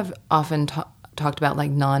you have often talked about like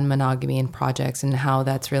non-monogamy in projects and how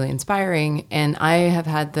that's really inspiring. And I have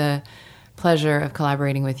had the pleasure of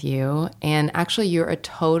collaborating with you. And actually, you're a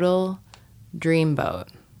total dreamboat.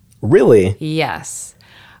 Really? Yes.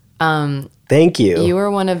 Thank you. You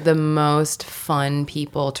are one of the most fun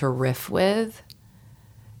people to riff with,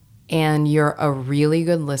 and you're a really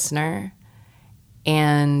good listener,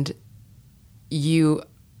 and you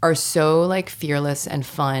are so like fearless and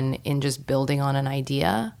fun in just building on an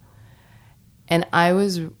idea. And I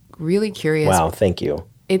was really curious. Wow, thank you.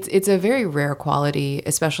 It's a very rare quality,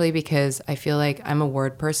 especially because I feel like I'm a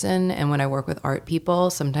word person, and when I work with art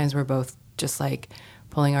people, sometimes we're both just like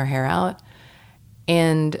pulling our hair out.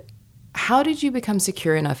 And how did you become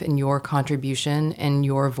secure enough in your contribution and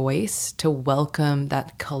your voice to welcome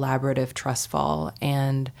that collaborative trust fall?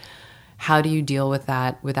 And how do you deal with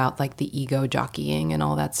that without like the ego jockeying and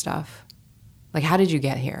all that stuff? Like, how did you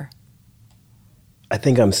get here? I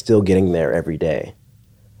think I'm still getting there every day.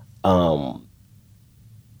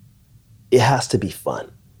 It has to be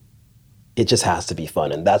fun. It just has to be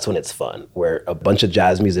fun. And that's when it's fun, where a bunch of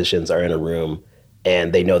jazz musicians are in a room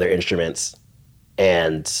and they know their instruments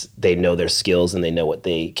and they know their skills and they know what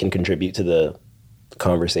they can contribute to the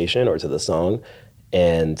conversation or to the song.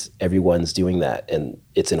 And everyone's doing that and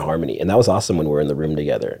it's in harmony. And that was awesome when we were in the room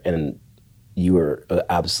together. And you were an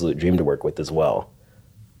absolute dream to work with as well.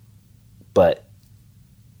 But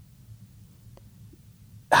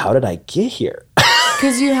how did I get here?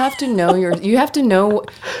 Because you have to know you have to know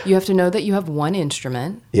that you have one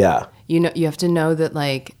instrument. Yeah. You have to know that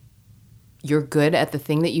like you're good at the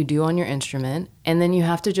thing that you do on your instrument, and then you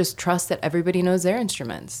have to just trust that everybody knows their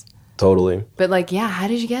instruments. Totally. But like, yeah, how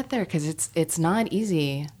did you get there? Because it's not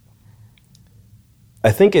easy.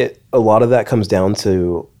 I think a lot of that comes down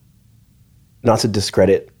to, not to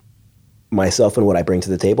discredit myself and what I bring to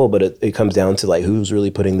the table, but it comes down to like who's really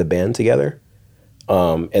putting the band together.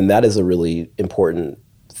 And that is a really important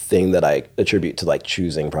thing that I attribute to like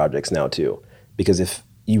choosing projects now too. Because if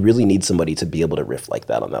you really need somebody to be able to riff like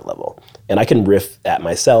that on that level. And I can riff at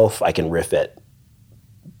myself. I can riff at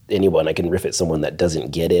anyone. I can riff at someone that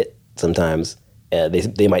doesn't get it sometimes.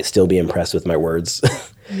 They might still be impressed with my words.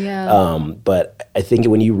 Yeah. But I think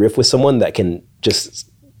when you riff with someone that can just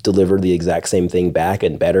deliver the exact same thing back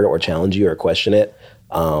and better, or challenge you or question it,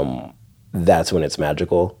 that's when it's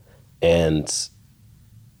magical. And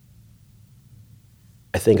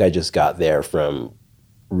I think I just got there from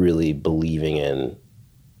really believing in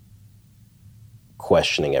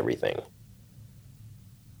questioning everything.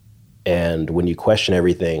 And when you question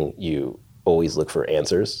everything, you always look for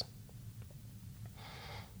answers.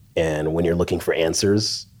 And when you're looking for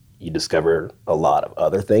answers, you discover a lot of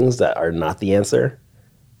other things that are not the answer.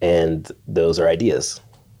 And those are ideas.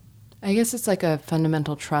 I guess it's like a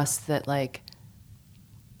fundamental trust that like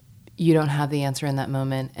you don't have the answer in that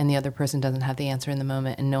moment and the other person doesn't have the answer in the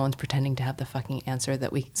moment, and no one's pretending to have the fucking answer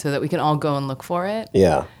so that we can all go and look for it.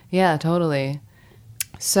 Yeah. Yeah, totally.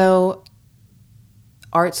 So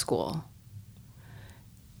art school.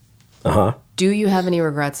 Uh-huh. Do you have any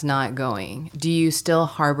regrets not going? Do you still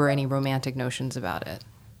harbor any romantic notions about it?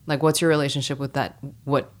 Like, what's your relationship with that,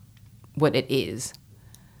 what it is?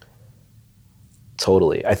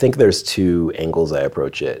 Totally. I think there's two angles I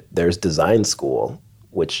approach it. There's design school,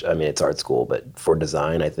 which, I mean, it's art school, but for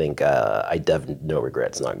design, I think I definitely no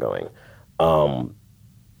regrets not going.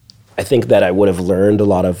 I think that I would have learned a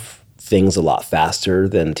lot of things a lot faster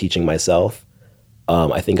than teaching myself.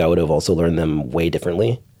 I think I would have also learned them way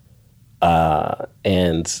differently.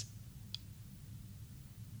 And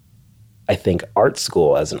I think art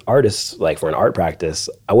school as an artist, like for an art practice,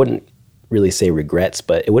 I wouldn't really say regrets,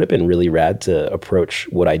 but it would have been really rad to approach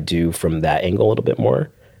what I do from that angle a little bit more.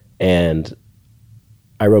 And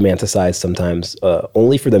I romanticize sometimes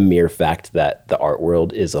only for the mere fact that the art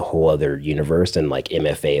world is a whole other universe and like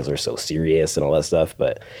MFAs are so serious and all that stuff.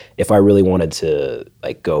 But if I really wanted to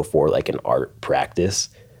like go for like an art practice,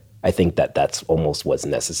 I think that that's almost what's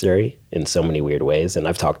necessary in so many weird ways. And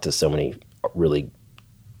I've talked to so many really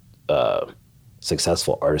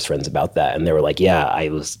successful artist friends about that. And they were like, yeah, I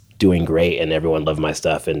was doing great and everyone loved my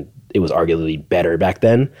stuff. And it was arguably better back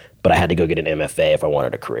then, but I had to go get an MFA if I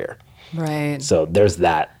wanted a career. Right. So there's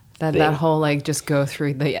that whole like just go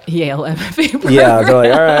through the Yale MFA program. Yeah, go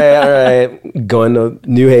like, all right, going to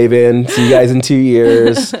New Haven, see you guys in 2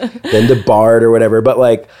 years, then to Bard or whatever. But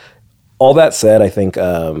like all that said, I think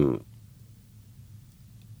I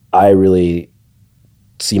really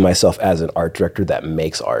see myself as an art director that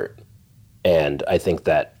makes art. And I think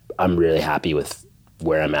that I'm really happy with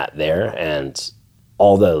where I'm at there, and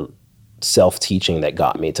all the self-teaching that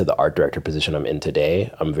got me to the art director position I'm in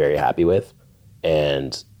today, I'm very happy with.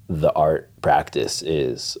 And the art practice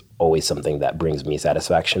is always something that brings me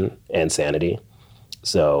satisfaction and sanity.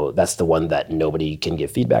 So that's the one that nobody can give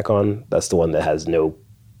feedback on. That's the one that has no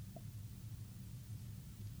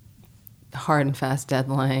hard and fast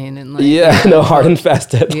deadline and like no hard and fast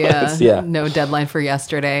deadlines. Yeah. No deadline for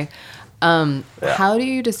yesterday. How do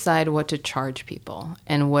you decide what to charge people,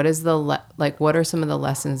 and what is what are some of the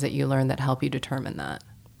lessons that you learned that help you determine that?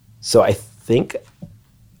 So I think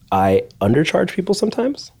I undercharge people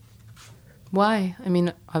sometimes. Why? I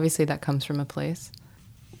mean, obviously that comes from a place.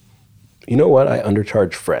 You know what? I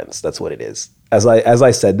undercharge friends. That's what it is. As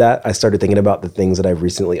I said that, I started thinking about the things that I've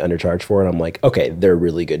recently undercharged for, and I'm like, okay, they're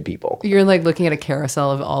really good people. You're like looking at a carousel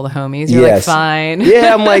of all the homies. You're like, fine.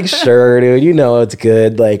 Yeah, I'm like, sure, dude. You know it's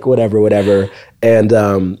good. Like, whatever. And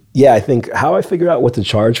I think how I figure out what to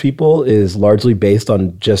charge people is largely based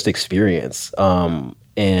on just experience.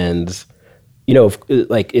 And you know,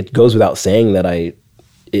 like it goes without saying that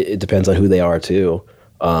it depends on who they are too.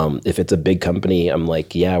 If it's a big company, I'm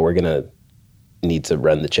like, yeah, we're gonna need to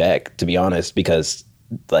run the check, to be honest, because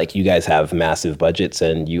like you guys have massive budgets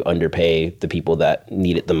and you underpay the people that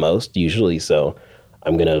need it the most usually. So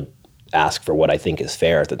I'm gonna ask for what I think is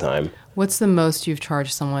fair at the time. What's the most you've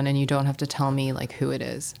charged someone, and you don't have to tell me like who it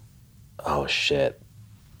is? Oh shit.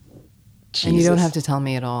 Jesus. And you don't have to tell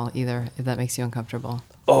me at all either, if that makes you uncomfortable.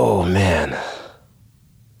 Oh man.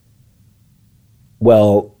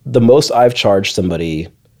 Well, the most I've charged somebody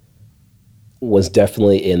was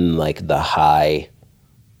definitely in like the high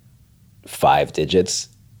 5 digits.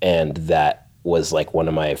 And that was like one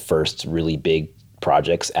of my first really big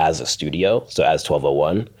projects as a studio. So as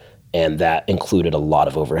 1201. And that included a lot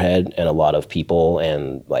of overhead and a lot of people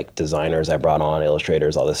and like designers I brought on,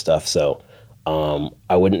 illustrators, all this stuff. So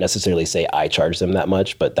I wouldn't necessarily say I charged them that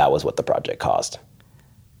much, but that was what the project cost.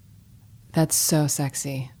 That's so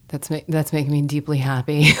sexy. That's making me deeply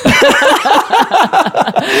happy.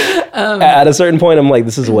 At a certain point, I'm like,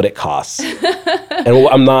 this is what it costs. And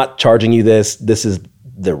I'm not charging you this. This is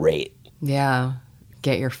the rate. Yeah.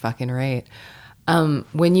 Get your fucking rate.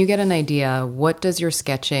 When you get an idea, what does your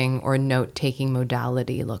sketching or note-taking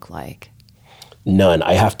modality look like? None.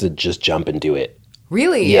 I have to just jump and do it.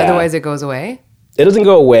 Really? Yeah. Otherwise it goes away? It doesn't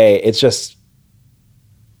go away. It's just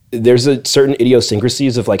there's a certain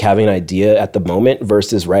idiosyncrasies of like having an idea at the moment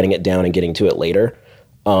versus writing it down and getting to it later.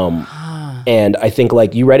 And I think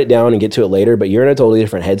like you write it down and get to it later, but you're in a totally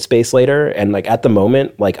different headspace later. And like at the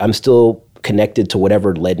moment, like I'm still connected to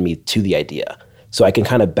whatever led me to the idea. So I can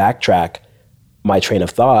kind of backtrack my train of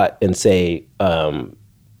thought and say,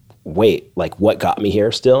 wait, like what got me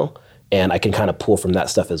here still? And I can kind of pull from that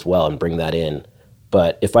stuff as well and bring that in.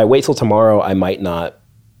 But if I wait till tomorrow, I might not,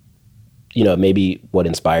 you know, maybe what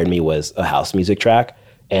inspired me was a house music track.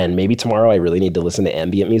 And maybe tomorrow I really need to listen to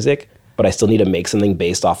ambient music, but I still need to make something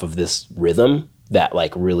based off of this rhythm that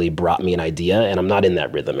like really brought me an idea. And I'm not in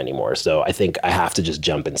that rhythm anymore. So I think I have to just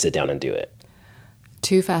jump and sit down and do it.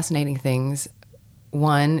 2 fascinating things.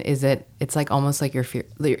 one is it's like almost like you're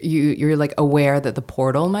like aware that the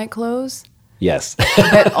portal might close. Yes.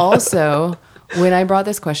 But also, when I brought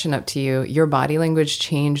this question up to you, your body language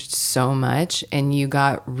changed so much and you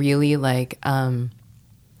got really like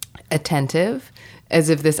attentive, as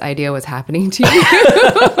if this idea was happening to you.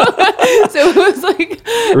 So it was like,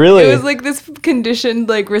 really, it was like this conditioned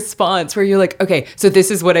like response where you're like, okay, so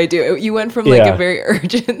this is what I do. You went from like a very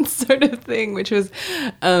urgent sort of thing, which was.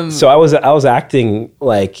 So I was acting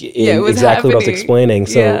like in exactly what I was explaining.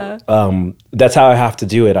 So that's how I have to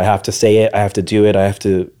do it. I have to say it. I have to do it. I have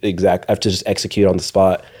to just execute on the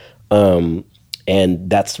spot. And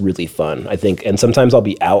that's really fun, I think. And sometimes I'll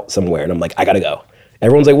be out somewhere and I'm like, I gotta go.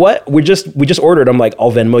 Everyone's like, what? We just ordered. I'm like,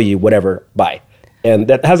 I'll Venmo you, whatever, bye. And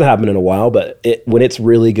that hasn't happened in a while, but when it's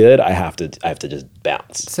really good, I have to just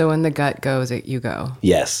bounce. So when the gut goes, you go.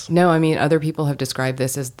 Yes. No, I mean, other people have described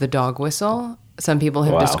this as the dog whistle. Some people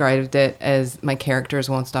have described it as my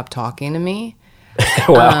characters won't stop talking to me.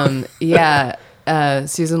 Wow.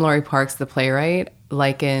 Susan Laurie Parks, the playwright,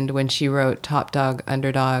 likened when she wrote Top Dog,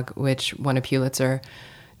 Underdog, which won a Pulitzer,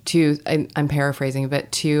 I'm paraphrasing,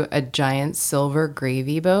 but to a giant silver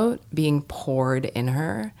gravy boat being poured in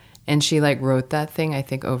her. And she like wrote that thing, I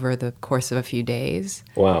think, over the course of a few days.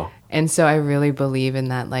 Wow. And so I really believe in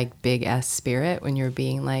that like big S spirit when you're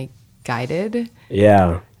being like guided.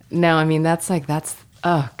 Yeah. No, I mean,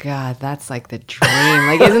 oh God, that's like the dream.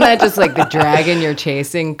 Like, isn't that just like the dragon you're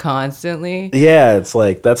chasing constantly? Yeah, it's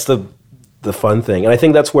like, that's the fun thing. And I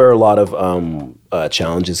think that's where a lot of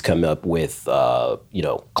challenges come up with,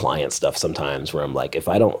 client stuff sometimes, where I'm like,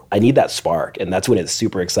 I need that spark. And that's when it's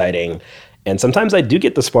super exciting. And sometimes I do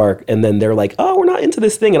get the spark, and then they're like, oh, we're not into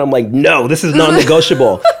this thing. And I'm like, no, this is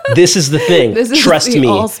non-negotiable. This is the thing. Trust me.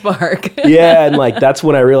 All spark. Yeah, and like that's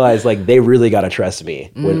when I realized like they really got to trust me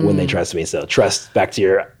when they trust me. So trust, back to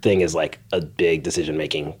your thing, is like a big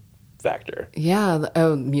decision-making factor. Yeah,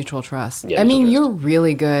 mutual trust. Yeah, you're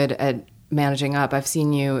really good at managing up. I've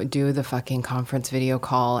seen you do the fucking conference video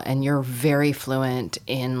call, and you're very fluent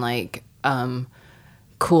in like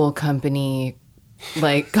cool company,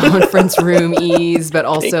 like conference room ease, but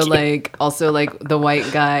also like the white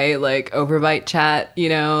guy like overbite chat,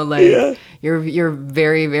 you're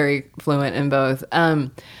very, very fluent in both.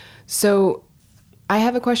 So I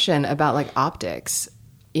have a question about like optics.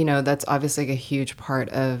 That's obviously like a huge part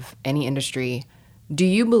of any industry. Do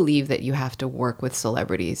you believe that you have to work with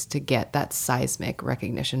celebrities to get that seismic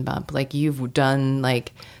recognition bump? Like you've done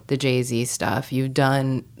like the Jay-Z stuff, you've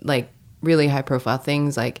done like really high profile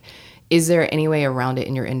things. Like, is there any way around it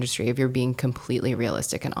in your industry if you're being completely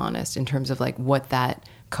realistic and honest in terms of like what that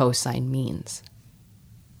cosign means?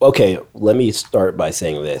 Okay, let me start by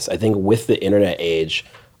saying this. I think with the internet age,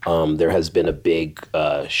 there has been a big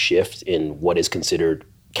shift in what is considered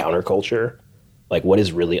counterculture, like what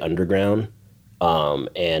is really underground.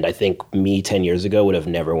 And I think me 10 years ago would have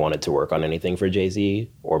never wanted to work on anything for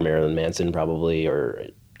Jay-Z or Marilyn Manson probably, or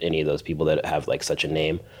any of those people that have like such a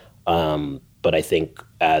name. But I think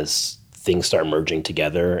as things start merging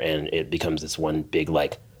together and it becomes this one big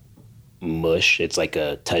like mush, it's like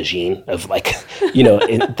a tagine of like,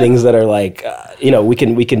 things that are like,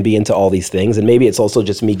 we can be into all these things. And maybe it's also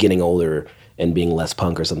just me getting older and being less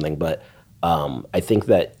punk or something. But I think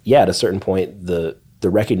that, at a certain point, the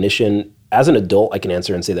recognition, as an adult, I can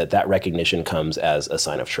answer and say that recognition comes as a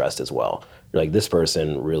sign of trust as well. You're like, this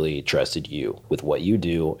person really trusted you with what you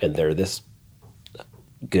do, and they're this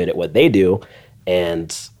good at what they do,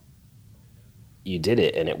 and you did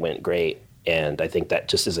it, and it went great. And I think that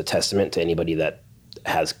just is a testament to anybody that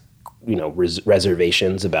has,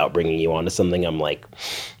 reservations about bringing you onto something. I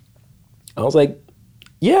was like,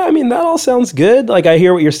 yeah, I mean, that all sounds good. Like, I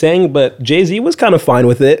hear what you're saying, but Jay-Z was kind of fine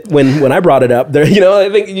with it when I brought it up there. I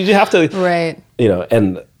think you just have to, right.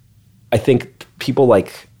 And I think people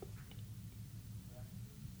like,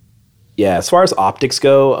 as far as optics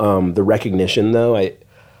go, the recognition though,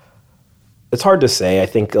 it's hard to say. I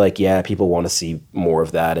think people want to see more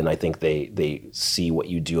of that. And I think they see what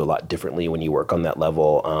you do a lot differently when you work on that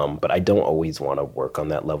level. But I don't always want to work on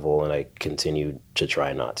that level, and I continue to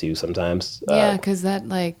try not to sometimes. Yeah, because that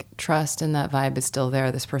like trust and that vibe is still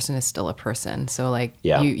there. This person is still a person. So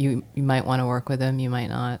you might want to work with them, you might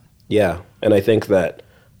not. Yeah. And I think that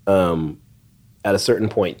at a certain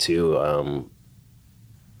point too,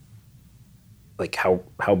 like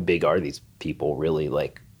how big are these people really?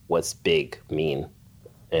 Like, what's big mean?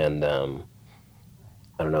 And I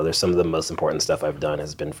don't know, there's some of the most important stuff I've done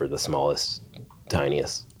has been for the smallest,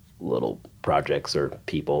 tiniest little projects or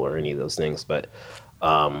people or any of those things. But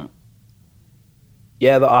the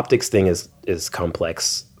optics thing is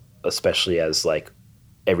complex, especially as like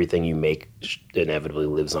everything you make inevitably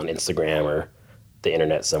lives on Instagram or the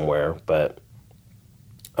internet somewhere. But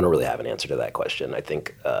I don't really have an answer to that question. I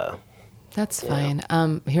think that's fine.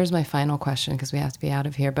 Here's my final question, because we have to be out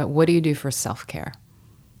of here. But what do you do for self-care?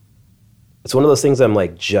 It's one of those things I'm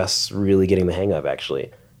like just really getting the hang of,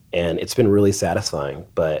 actually. And it's been really satisfying.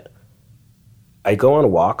 But I go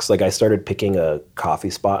on walks. Like, I started picking a coffee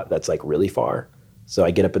spot that's like really far. So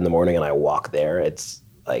I get up in the morning and I walk there. It's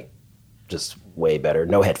like just way better.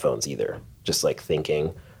 No headphones either. Just like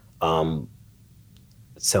thinking. It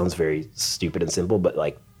sounds very stupid and simple, but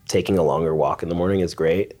like taking a longer walk in the morning is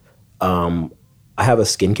great. I have a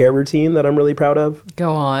skincare routine that I'm really proud of.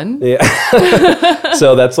 Go on. Yeah.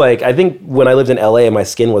 So that's like, I think when I lived in LA, my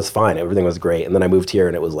skin was fine. Everything was great. And then I moved here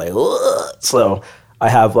and it was like, ugh. So I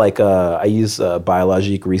have like, I use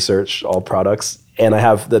Biologique Research, all products. And I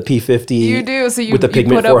have the P50. You do, so you, with the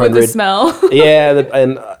Pigment put up 400. With the smell. Yeah,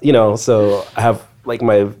 and you know, so I have like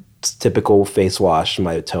my typical face wash,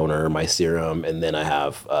 my toner, my serum, and then I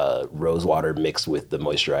have rose water mixed with the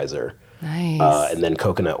moisturizer. Nice. And then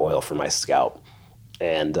coconut oil for my scalp.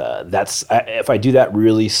 And if I do that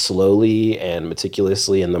really slowly and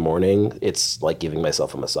meticulously in the morning, it's like giving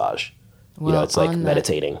myself a massage. Well, you know, it's like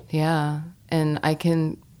meditating. Yeah, and I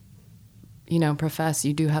can, profess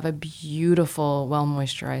you do have a beautiful,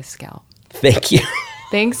 well-moisturized scalp. Thank you.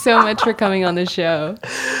 Thanks so much for coming on the show.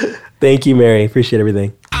 Thank you, Mary. Appreciate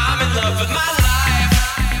everything.